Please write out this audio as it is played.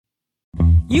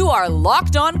You are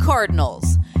Locked On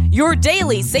Cardinals, your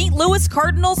daily St. Louis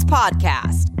Cardinals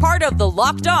podcast, part of the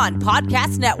Locked On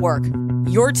Podcast Network,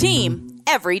 your team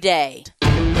every day.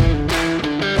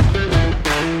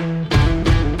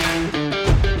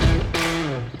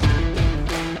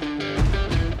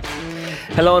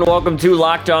 Hello and welcome to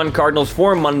Locked On Cardinals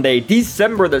for Monday,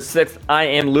 December the 6th. I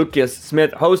am Lucas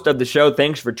Smith, host of the show.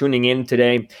 Thanks for tuning in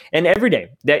today and every day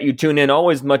that you tune in.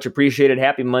 Always much appreciated.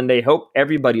 Happy Monday. Hope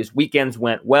everybody's weekends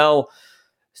went well.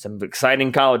 Some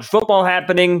exciting college football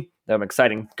happening, some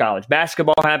exciting college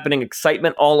basketball happening,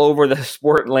 excitement all over the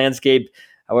sport landscape,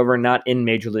 however, not in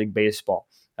Major League Baseball.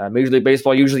 Major League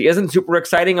Baseball usually isn't super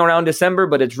exciting around December,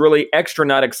 but it's really extra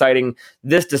not exciting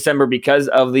this December because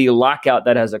of the lockout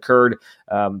that has occurred.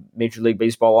 Major League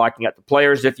Baseball locking out the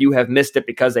players. If you have missed it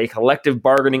because a collective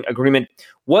bargaining agreement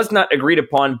was not agreed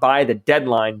upon by the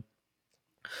deadline,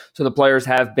 so the players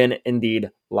have been indeed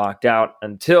locked out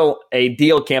until a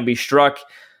deal can be struck.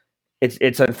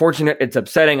 It's unfortunate. It's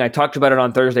upsetting. I talked about it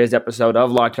on Thursday's episode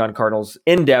of Locked On Cardinals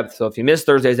in depth. So if you missed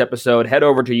Thursday's episode, head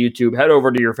over to YouTube, head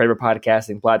over to your favorite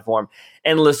podcasting platform,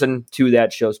 and listen to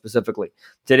that show specifically.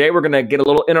 Today, we're going to get a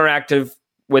little interactive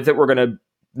with it. We're going to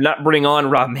not bring on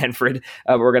Rob Manfred.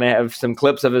 We're going to have some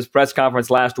clips of his press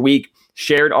conference last week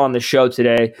shared on the show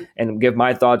today and give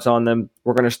my thoughts on them.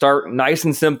 We're going to start nice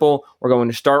and simple. We're going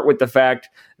to start with the fact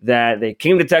that they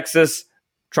came to Texas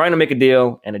trying to make a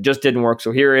deal, and it just didn't work.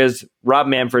 So here is Rob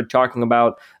Manfred talking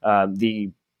about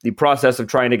the process of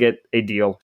trying to get a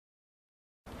deal.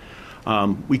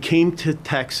 We came to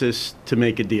Texas to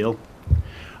make a deal.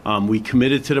 We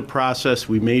committed to the process.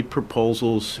 We made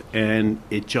proposals, and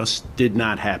it just did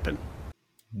not happen.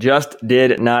 Just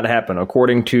did not happen,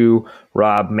 according to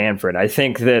Rob Manfred. I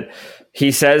think that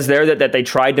he says there that they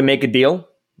tried to make a deal,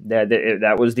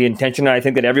 that was the intention. And I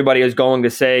think that everybody is going to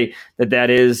say that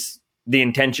is the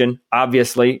intention,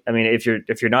 obviously. I mean, if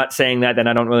you're not saying that, then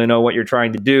I don't really know what you're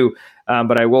trying to do.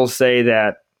 But I will say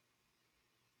that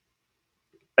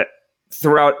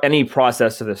throughout any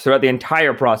process of this, throughout the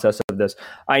entire process of this,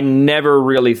 I never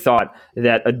really thought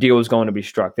that a deal was going to be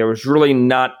struck. There was really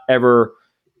not ever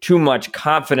too much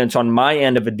confidence on my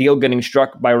end of a deal getting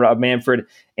struck by Rob Manfred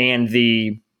and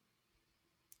the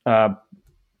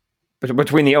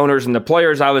between the owners and the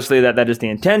players. Obviously, that is the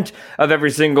intent of every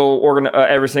single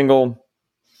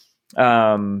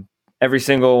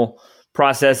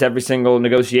process, every single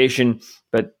negotiation.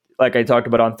 But like I talked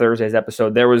about on Thursday's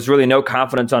episode, there was really no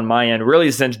confidence on my end,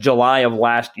 really since July of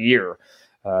last year,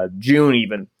 June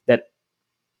even, that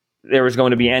there was going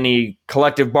to be any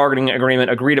collective bargaining agreement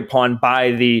agreed upon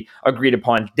by the agreed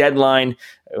upon deadline.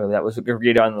 That was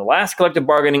agreed on in the last collective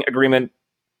bargaining agreement.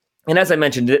 And as I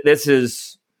mentioned,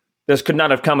 this could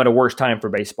not have come at a worse time for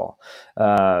baseball.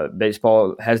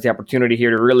 Baseball has the opportunity here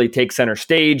to really take center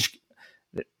stage.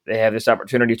 They have this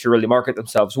opportunity to really market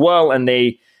themselves well, and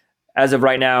they, as of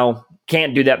right now,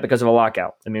 can't do that because of a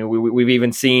lockout. I mean, we've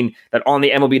even seen that on the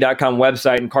MLB.com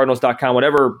website and Cardinals.com,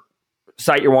 whatever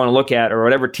site you want to look at, or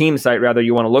whatever team site, rather,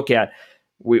 you want to look at,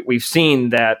 we've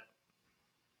seen that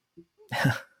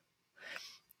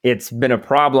it's been a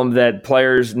problem that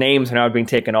players' names are now being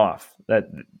taken off. That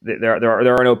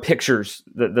there are no pictures.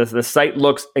 The site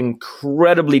looks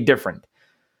incredibly different.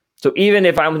 So even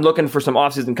if I'm looking for some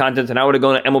offseason content and I would have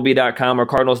gone to MLB.com or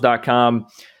Cardinals.com,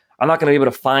 I'm not going to be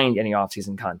able to find any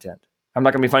offseason content. I'm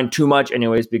not going to find too much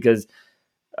anyways because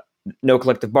no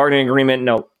collective bargaining agreement.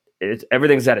 No,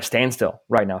 everything's at a standstill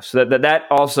right now. So that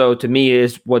also to me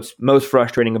is what's most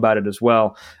frustrating about it as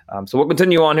well. So we'll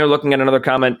continue on here looking at another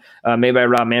comment made by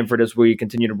Rob Manfred as we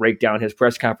continue to break down his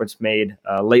press conference made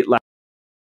late last.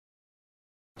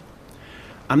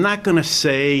 I'm not going to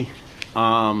say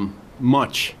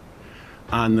much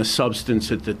on the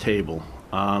substance at the table.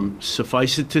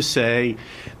 Suffice it to say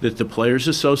that the Players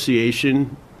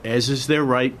Association, as is their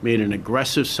right, made an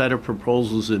aggressive set of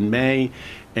proposals in May,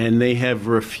 and they have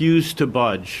refused to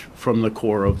budge from the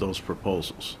core of those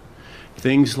proposals.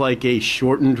 Things like a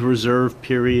shortened reserve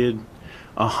period,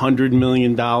 a $100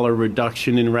 million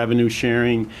reduction in revenue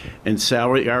sharing, and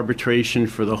salary arbitration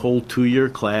for the whole two-year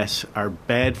class are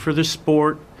bad for the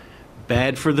sport,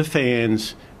 bad for the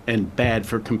fans, and bad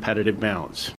for competitive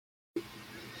balance.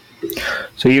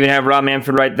 So you even have Rob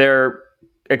Manfred right there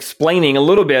explaining a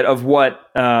little bit of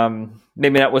what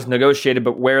maybe that was negotiated,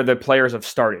 but where the players have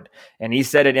started. And he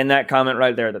said it in that comment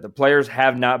right there that the players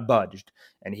have not budged.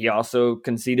 And he also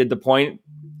conceded the point,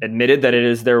 admitted that it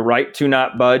is their right to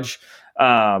not budge.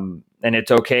 And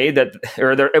it's okay that,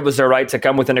 it was their right to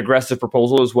come with an aggressive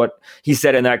proposal is what he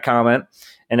said in that comment.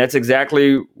 And that's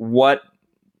exactly what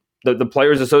the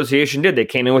Players Association did. They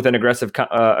came in with an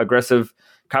aggressive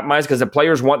compromise because the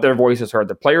players want their voices heard.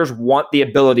 The players want the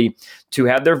ability to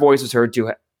have their voices heard,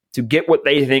 to get what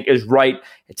they think is right,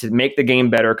 to make the game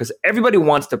better, because everybody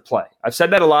wants to play. I've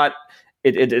said that a lot.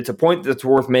 It's a point that's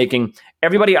worth making.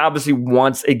 Everybody obviously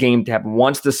wants a game to happen,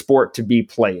 wants the sport to be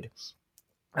played.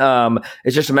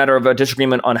 It's just a matter of a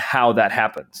disagreement on how that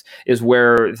happens is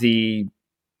where the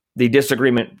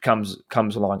disagreement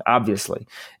comes along, obviously.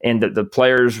 And the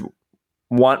players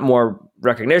want more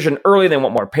recognition early. They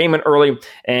want more payment early.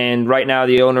 And right now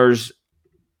the owners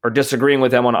are disagreeing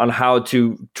with them on how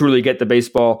to truly get the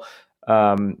baseball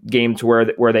game to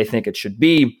where they think it should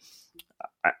be.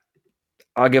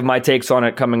 I'll give my takes on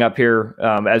it coming up here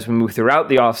as we move throughout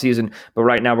the offseason. But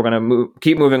right now we're going to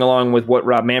keep moving along with what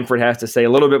Rob Manfred has to say a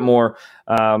little bit more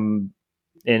in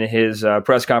his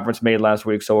press conference made last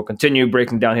week. So we'll continue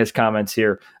breaking down his comments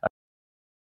here.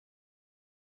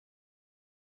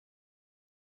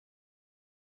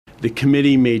 The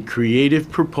committee made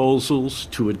creative proposals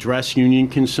to address union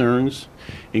concerns,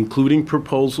 including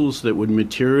proposals that would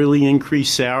materially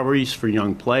increase salaries for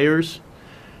young players,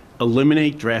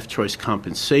 eliminate draft choice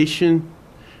compensation,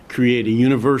 create a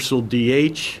universal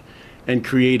DH, and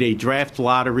create a draft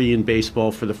lottery in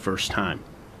baseball for the first time.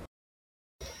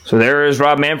 So there is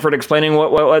Rob Manfred explaining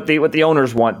what the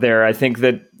owners want there. I think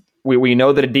that we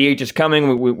know that a DH is coming.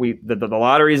 The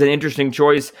lottery is an interesting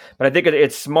choice, but I think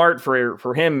it's smart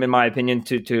for him, in my opinion,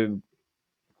 to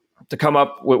come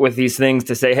up with these things,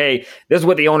 to say, hey, this is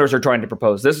what the owners are trying to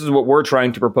propose. This is what we're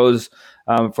trying to propose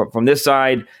from this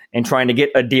side, and trying to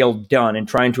get a deal done and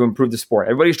trying to improve the sport.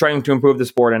 Everybody's trying to improve the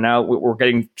sport, and now we're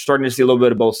starting to see a little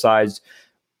bit of both sides.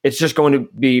 It's just going to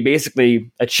be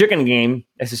basically a chicken game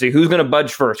as to see who's going to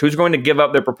budge first, who's going to give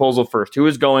up their proposal first, who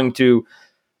is going to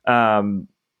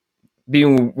be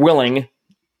willing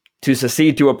to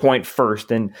secede to a point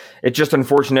first. And it's just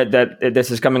unfortunate that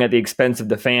this is coming at the expense of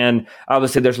the fan.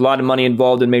 Obviously, there's a lot of money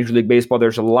involved in Major League Baseball.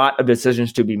 There's a lot of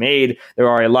decisions to be made. There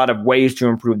are a lot of ways to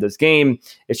improve this game.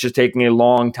 It's just taking a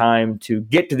long time to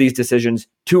get to these decisions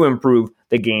to improve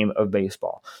the game of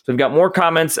baseball. So we've got more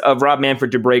comments of Rob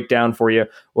Manfred to break down for you.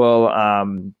 We'll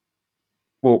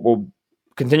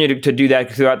continue to do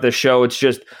that throughout the show. It's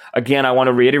just, again, I want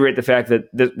to reiterate the fact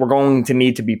that we're going to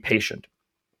need to be patient.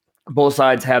 Both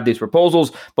sides have these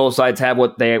proposals. Both sides have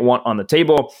what they want on the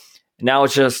table. Now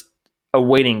it's just a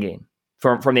waiting game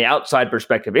from the outside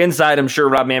perspective. Inside, I'm sure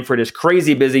Rob Manfred is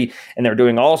crazy busy, and they're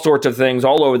doing all sorts of things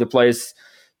all over the place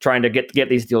trying to get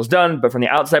these deals done. But from the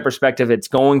outside perspective, it's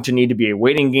going to need to be a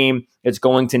waiting game. It's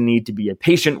going to need to be a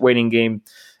patient waiting game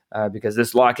because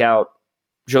this lockout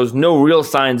shows no real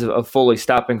signs of fully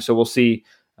stopping. So we'll see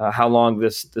how long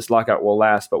this lockout will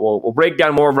last. But we'll break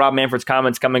down more of Rob Manfred's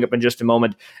comments coming up in just a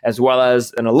moment, as well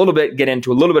as in a little bit get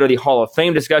into a little bit of the Hall of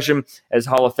Fame discussion, as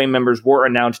Hall of Fame members were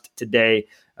announced today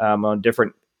on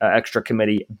different extra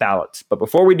committee ballots. But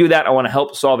before we do that, I want to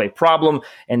help solve a problem,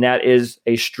 and that is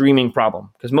a streaming problem.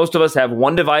 Because most of us have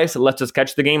one device that lets us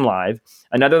catch the game live,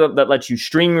 another that lets you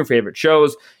stream your favorite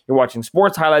shows. You're watching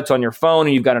sports highlights on your phone,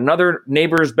 and you've got another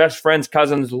neighbor's, best friend's,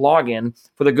 cousin's login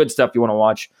for the good stuff you want to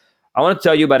watch. I want to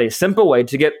tell you about a simple way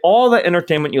to get all the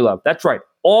entertainment you love. That's right.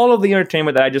 All of the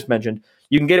entertainment that I just mentioned,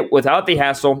 you can get it without the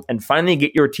hassle and finally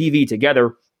get your TV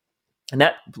together. And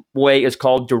that way is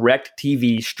called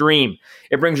DirecTV Stream.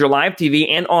 It brings your live TV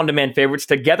and on-demand favorites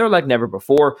together like never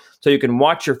before, so you can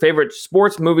watch your favorite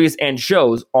sports, movies, and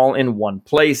shows all in one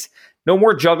place. No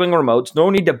more juggling remotes. No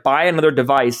need to buy another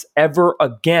device ever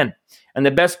again. And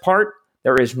the best part,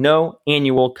 there is no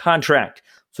annual contract.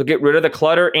 So get rid of the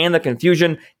clutter and the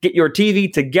confusion. Get your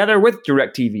TV together with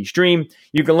DirecTV Stream.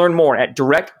 You can learn more at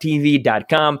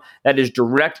directtv.com. That is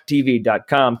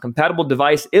directtv.com. Compatible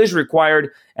device is required,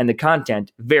 and the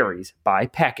content varies by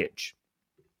package.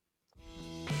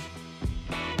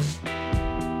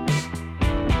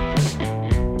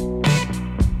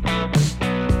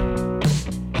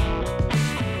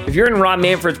 If you're in Rob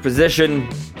Manfred's position,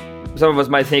 some of us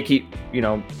might think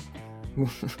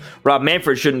Rob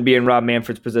Manfred shouldn't be in Rob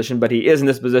Manfred's position, but he is in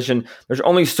this position. There's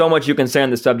only so much you can say on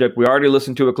the subject. We already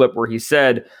listened to a clip where he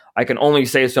said, I can only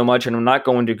say so much, and I'm not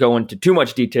going to go into too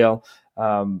much detail.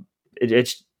 It'll be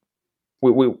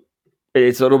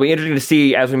interesting to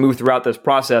see as we move throughout this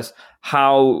process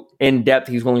how in-depth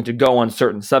he's willing to go on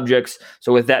certain subjects.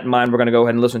 So with that in mind, we're going to go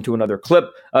ahead and listen to another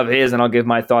clip of his, and I'll give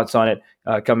my thoughts on it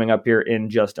coming up here in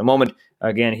just a moment.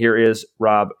 Again, here is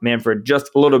Rob Manfred, just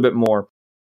a little bit more.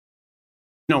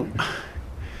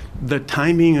 The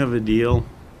timing of a deal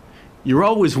You're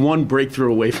always one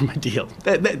breakthrough away from a deal.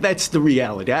 That's the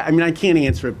reality. I mean, I can't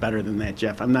answer it better than that,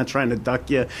 Jeff. I'm not trying to duck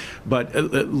you, but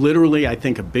literally, I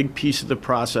think a big piece of the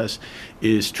process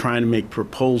is trying to make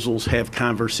proposals, have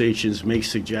conversations, make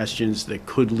suggestions that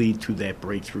could lead to that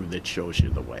breakthrough that shows you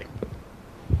the way.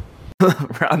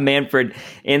 Rob Manfred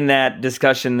in that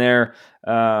discussion there,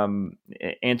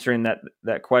 answering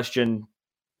that question,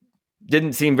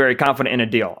 didn't seem very confident in a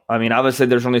deal. I mean, obviously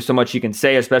there's only so much you can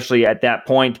say, especially at that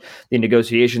point. The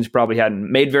negotiations probably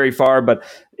hadn't made very far, but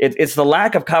it's the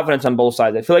lack of confidence on both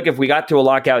sides. I feel like if we got to a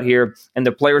lockout here and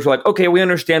the players were like, okay, we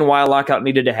understand why a lockout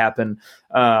needed to happen.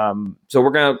 So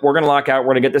we're gonna lock out.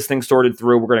 We're gonna get this thing sorted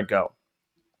through. We're gonna go.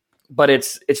 But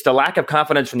it's the lack of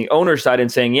confidence from the owner's side in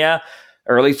saying, yeah,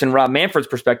 or at least in Rob Manfred's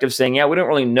perspective, saying, yeah, we don't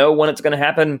really know when it's going to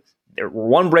happen. We're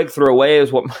one breakthrough away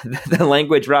is what the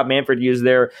language Rob Manfred used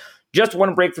there. Just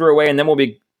one breakthrough away, and then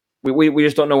we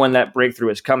just don't know when that breakthrough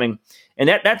is coming. And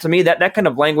that to me, that kind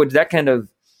of language, that kind of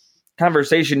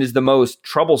conversation is the most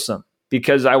troublesome,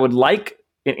 because I would like,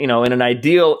 in an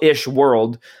ideal-ish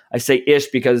world, I say ish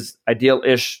because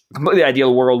ideal-ish, completely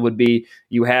ideal world would be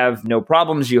you have no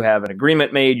problems, you have an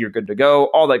agreement made, you're good to go,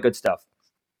 all that good stuff.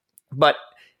 But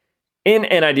in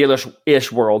an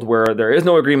ideal-ish world where there is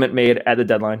no agreement made at the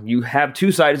deadline, you have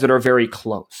two sides that are very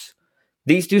close.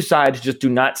 These two sides just do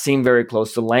not seem very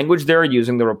close. The language they're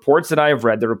using, the reports that I have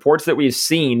read, the reports that we've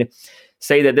seen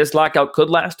say that this lockout could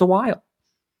last a while.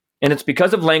 And it's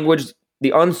because of language,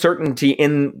 the uncertainty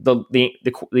in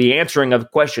the answering of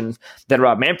questions that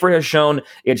Rob Manfred has shown.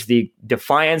 It's the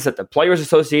defiance that the Players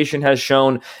Association has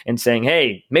shown in saying,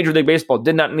 hey, Major League Baseball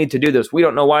did not need to do this. We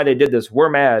don't know why they did this. We're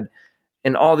mad.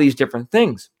 And all these different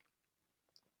things.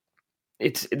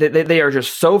 They are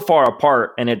just so far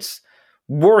apart, and it's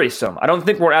worrisome. I don't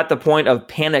think we're at the point of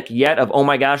panic yet of, oh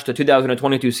my gosh, the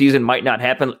 2022 season might not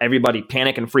happen. Everybody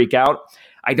panic and freak out.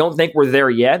 I don't think we're there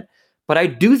yet, but I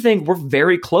do think we're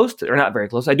very close to, or not very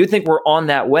close. I do think we're on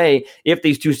that way if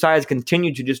these two sides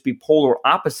continue to just be polar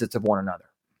opposites of one another.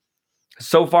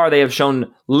 So far, they have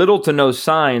shown little to no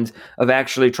signs of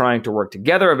actually trying to work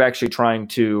together, of actually trying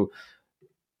to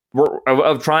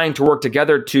work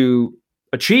together to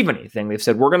achieve anything. They've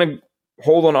said, we're going to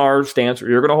hold on our stance, or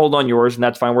you're going to hold on yours, and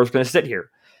that's fine. We're just going to sit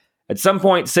here. At some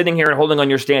point, sitting here and holding on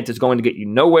your stance is going to get you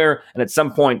nowhere, and at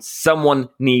some point, someone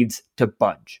needs to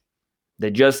budge. They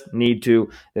just need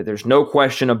to. There's no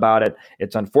question about it.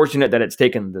 It's unfortunate that it's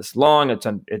taken this long.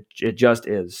 It just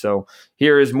is. So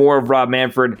here is more of Rob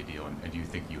Manfred. And do you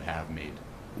think you have made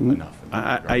enough?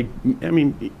 I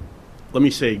mean, let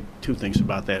me say two things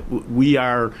about that. We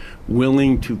are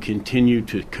willing to continue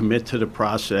to commit to the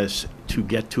process to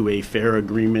get to a fair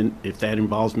agreement. If that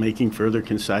involves making further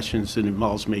concessions, it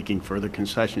involves making further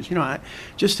concessions.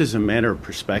 Just as a matter of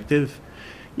perspective,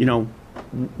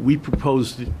 we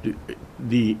proposed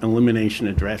the elimination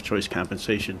of draft choice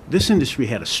compensation. This industry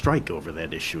had a strike over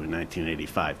that issue in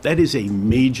 1985. That is a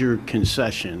major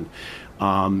concession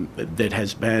that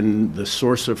has been the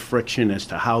source of friction as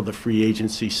to how the free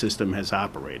agency system has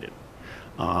operated.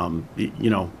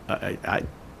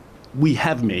 We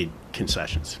have made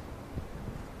concessions.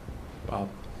 Bob?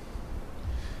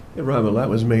 Hey, Rob, a lot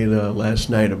was made last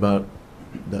night about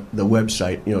the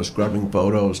website, scrubbing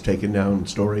photos, taking down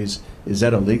stories. Is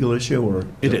that a legal issue? Or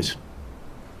It is.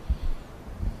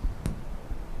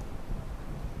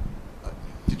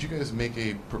 Did you guys make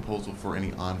a proposal for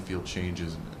any on-field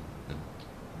changes, and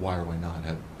why or why not?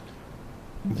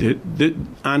 The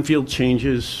on-field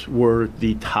changes were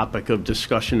the topic of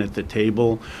discussion at the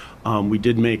table. We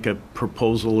did make a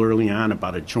proposal early on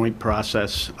about a joint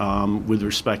process with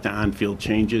respect to on-field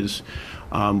changes.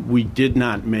 We did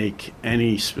not make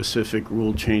any specific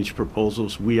rule change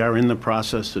proposals. We are in the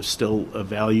process of still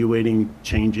evaluating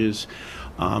changes.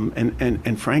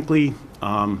 And frankly,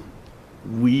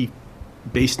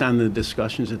 based on the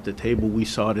discussions at the table, we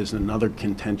saw it as another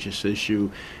contentious issue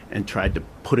and tried to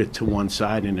put it to one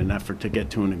side in an effort to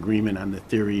get to an agreement on the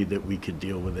theory that we could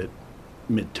deal with it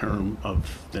midterm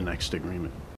of the next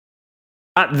agreement.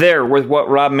 Not there with what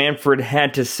Rob Manfred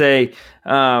had to say.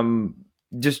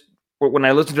 Just when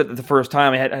I listened to it the first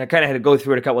time, I kind of had to go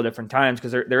through it a couple of different times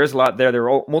because there is a lot there. There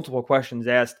were multiple questions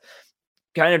asked,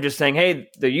 kind of just saying, hey,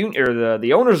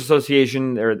 the Owners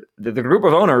Association, or the group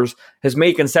of owners, has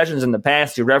made concessions in the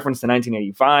past. You referenced the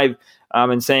 1985,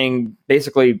 and saying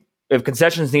basically, if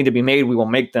concessions need to be made, we will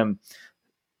make them.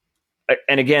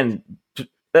 And again,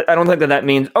 I don't think that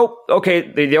means, oh, okay,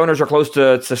 the owners are close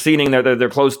to seceding. They're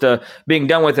close to being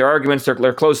done with their arguments.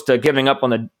 They're close to giving up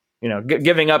on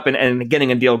giving up and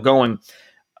getting a deal going.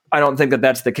 I don't think that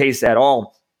that's the case at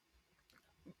all.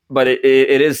 but it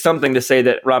is something to say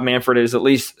that Rob Manfred is at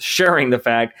least sharing the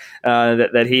fact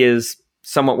that he is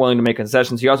somewhat willing to make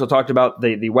concessions. He also talked about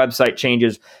the website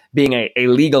changes being a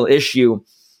legal issue.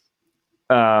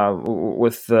 I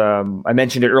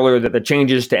mentioned it earlier that the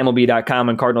changes to MLB.com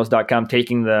and Cardinals.com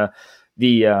taking the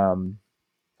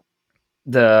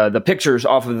pictures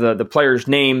off of the players'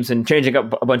 names and changing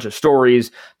up a bunch of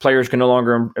stories. Players can no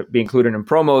longer be included in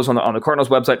promos on the Cardinals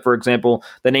website, for example.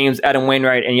 The names Adam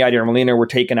Wainwright and Yadier Molina were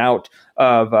taken out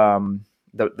of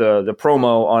the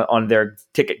promo on their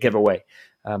ticket giveaway.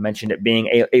 Mentioned it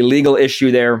being a legal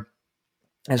issue there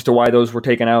as to why those were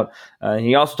taken out.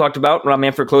 He also talked about Rob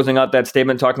Manfred closing out that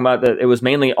statement, talking about that it was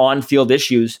mainly on-field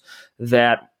issues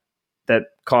that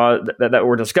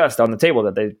were discussed on the table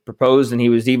that they proposed, and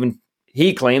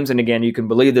he claims, and again, you can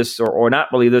believe this or not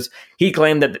believe this, he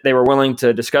claimed that they were willing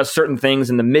to discuss certain things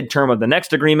in the midterm of the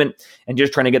next agreement and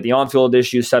just trying to get the on-field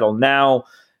issues settled now.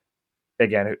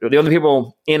 Again, the only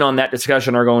people in on that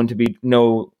discussion are going to be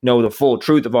know the full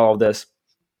truth of all of this.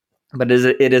 But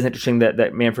it is interesting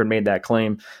that Manfred made that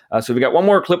claim. So we got one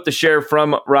more clip to share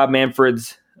from Rob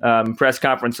Manfred's press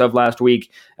conference of last week,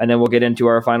 and then we'll get into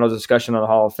our final discussion on the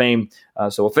Hall of Fame.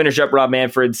 So we'll finish up Rob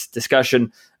Manfred's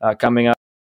discussion coming up.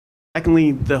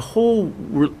 Secondly, the whole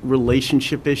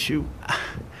relationship issue,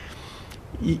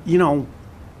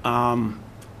 I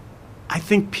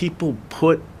think people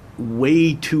put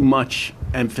way too much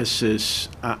emphasis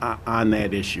on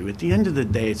that issue. At the end of the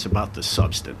day, it's about the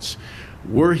substance.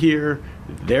 We're here,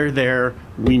 they're there,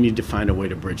 we need to find a way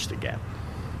to bridge the gap.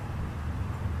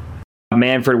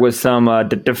 Manfred with some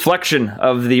deflection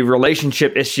of the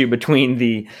relationship issue between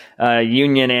the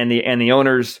union and the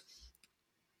owners.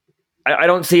 I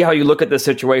don't see how you look at this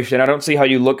situation. I don't see how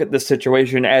you look at this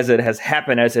situation as it has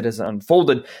happened, as it has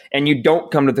unfolded, and you don't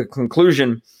come to the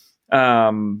conclusion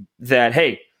that,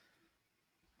 hey,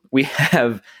 we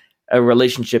have a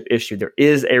relationship issue. There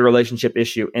is a relationship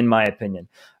issue, in my opinion,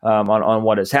 on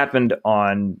what has happened.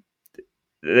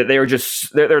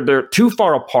 They're too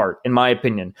far apart, in my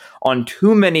opinion, on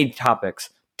too many topics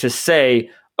to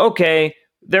say, okay,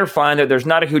 they're fine. There's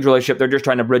not a huge relationship. They're just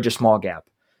trying to bridge a small gap.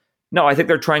 No, I think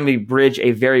they're trying to bridge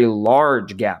a very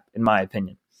large gap, in my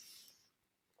opinion.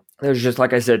 There's just,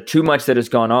 like I said, too much that has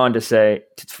gone on to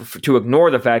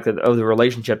ignore the fact of the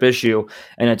relationship issue,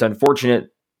 and it's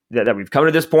unfortunate that we've come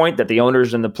to this point, that the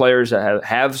owners and the players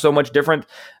have so much different,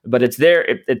 but it's there.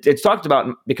 It's talked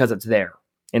about because it's there,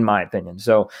 in my opinion.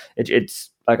 So it's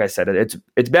like I said,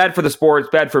 it's bad for the sport. It's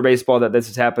bad for baseball that this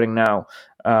is happening now,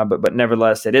 but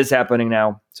nevertheless, it is happening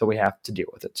now, so we have to deal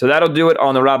with it. So that'll do it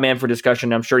on the Rob Manfred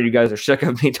discussion. I'm sure you guys are sick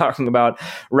of me talking about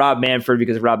Rob Manfred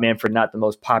because Rob Manfred not the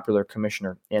most popular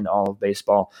commissioner in all of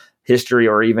baseball history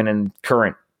or even in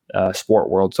current sport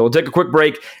world. So we'll take a quick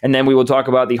break, and then we will talk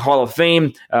about the Hall of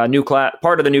Fame. New class,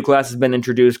 part of the new class has been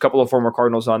introduced. A couple of former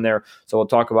Cardinals on there, so we'll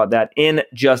talk about that in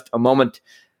just a moment.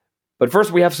 But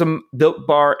first, we have some Built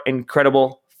Bar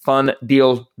incredible fun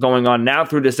deals going on now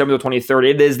through December the 23rd.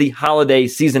 It is the holiday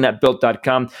season at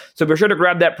Built.com. So be sure to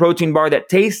grab that protein bar that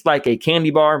tastes like a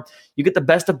candy bar. You get the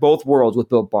best of both worlds with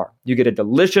Built Bar. You get a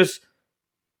delicious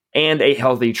and a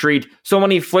healthy treat. So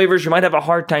many flavors, you might have a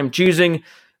hard time choosing.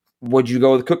 Would you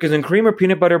go with cookies and cream or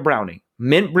peanut butter brownie?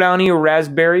 Mint brownie or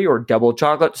raspberry or double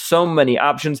chocolate? So many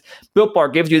options. Built Bar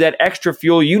gives you that extra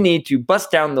fuel you need to bust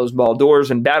down those mall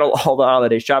doors and battle all the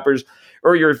holiday shoppers.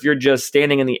 Or if you're just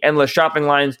standing in the endless shopping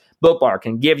lines, Built Bar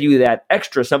can give you that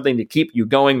extra something to keep you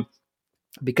going.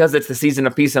 Because it's the season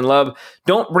of peace and love,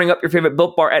 don't bring up your favorite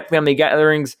Built Bar at family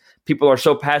gatherings. People are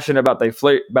so passionate about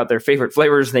their favorite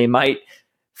flavors, they might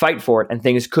fight for it, and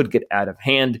things could get out of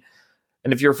hand.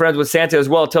 And if you're friends with Santa as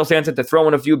well, tell Santa to throw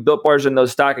in a few Built Bars in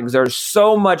those stockings. There's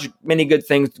so many good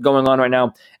things going on right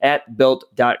now at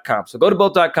Built.com. So go to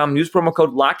Built.com, use promo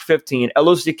code LOCKED15,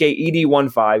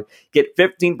 LOCKED15, get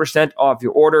 15% off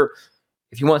your order.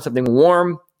 If you want something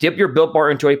warm, dip your Built Bar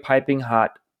into a piping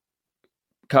hot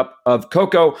cup of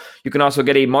cocoa. You can also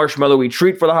get a marshmallowy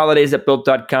treat for the holidays at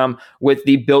Built.com with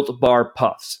the Built Bar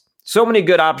Puffs. So many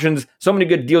good options, so many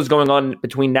good deals going on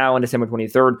between now and December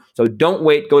 23rd. So don't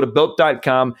wait. Go to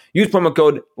Built.com. Use promo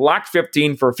code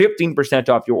LOCKED15 for 15%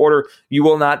 off your order. You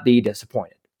will not be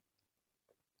disappointed.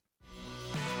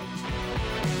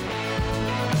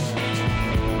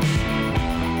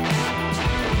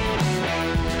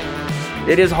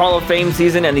 It is Hall of Fame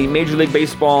season, and the Major League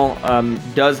Baseball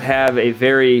does have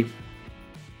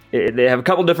they have a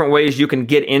couple different ways you can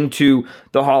get into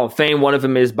the Hall of Fame. One of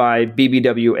them is by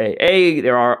BBWAA.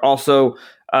 There are also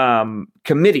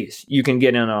committees you can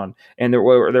get in on. And there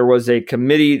was a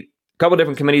couple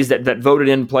different committees that voted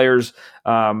in players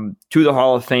to the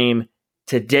Hall of Fame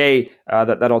today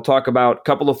that I'll talk about. A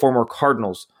couple of former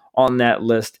Cardinals on that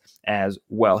list as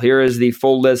well. Here is the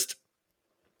full list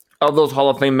of those Hall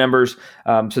of Fame members.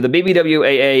 So the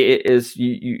BBWAA is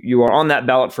you are on that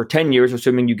ballot for 10 years,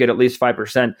 assuming you get at least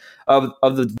 5% of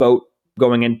the vote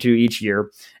going into each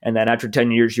year. And then after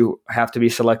 10 years, you have to be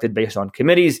selected based on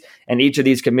committees. And each of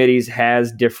these committees they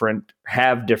have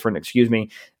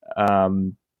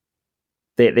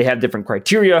different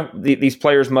criteria these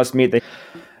players must meet.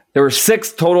 There were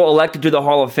 6 total elected to the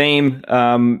Hall of Fame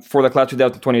for the class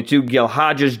 2022. Gil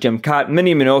Hodges, Jim Kaat,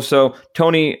 Minnie Minoso,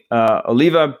 Tony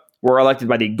Oliva were elected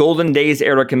by the Golden Days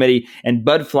Era Committee, and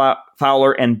Bud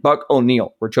Fowler and Buck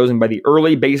O'Neil were chosen by the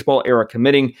Early Baseball Era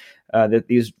Committee. That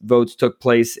these votes took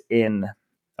place in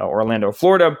Orlando,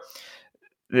 Florida.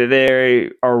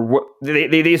 These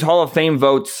Hall of Fame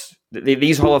votes,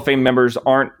 these Hall of Fame members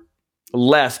aren't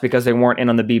less because they weren't in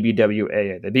on the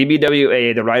BBWAA. The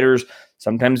BBWAA, the writers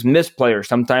sometimes miss players,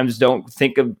 sometimes don't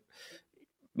think of,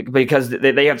 because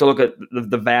they have to look at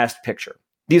the vast picture.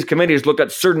 These committees look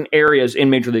at certain areas in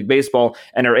Major League Baseball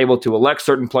and are able to elect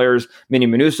certain players. Minnie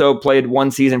Minoso played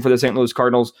 1 season for the St. Louis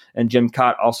Cardinals, and Jim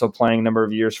Kaat, also playing a number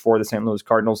of years for the St. Louis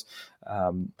Cardinals,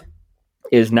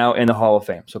 is now in the Hall of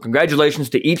Fame. So congratulations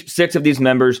to each 6 of these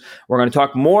members. We're going to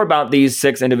talk more about these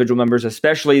 6 individual members,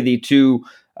 especially the 2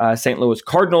 St. Louis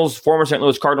Cardinals, former St.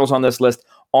 Louis Cardinals on this list,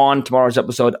 on tomorrow's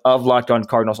episode of Locked On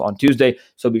Cardinals on Tuesday.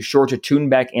 So be sure to tune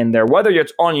back in there, whether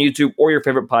it's on YouTube or your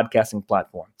favorite podcasting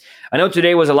platform. I know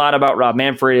today was a lot about Rob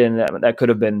Manfred, and that could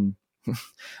have been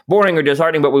boring or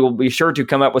disheartening, but we will be sure to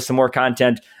come up with some more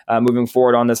content moving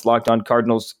forward on this Locked On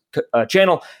Cardinals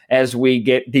channel as we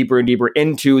get deeper and deeper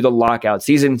into the lockout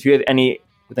season. If you have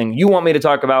anything you want me to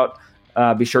talk about,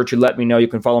 be sure to let me know. You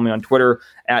can follow me on Twitter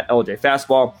at LJ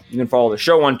Fastball. You can follow the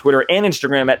show on Twitter and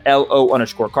Instagram at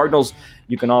LO_Cardinals.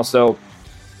 You can also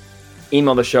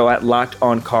email the show at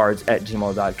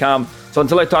lockedoncards@gmail.com. So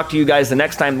until I talk to you guys the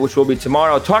next time, which will be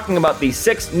tomorrow, talking about the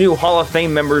 6 new Hall of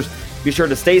Fame members, be sure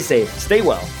to stay safe, stay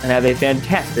well, and have a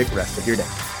fantastic rest of your day.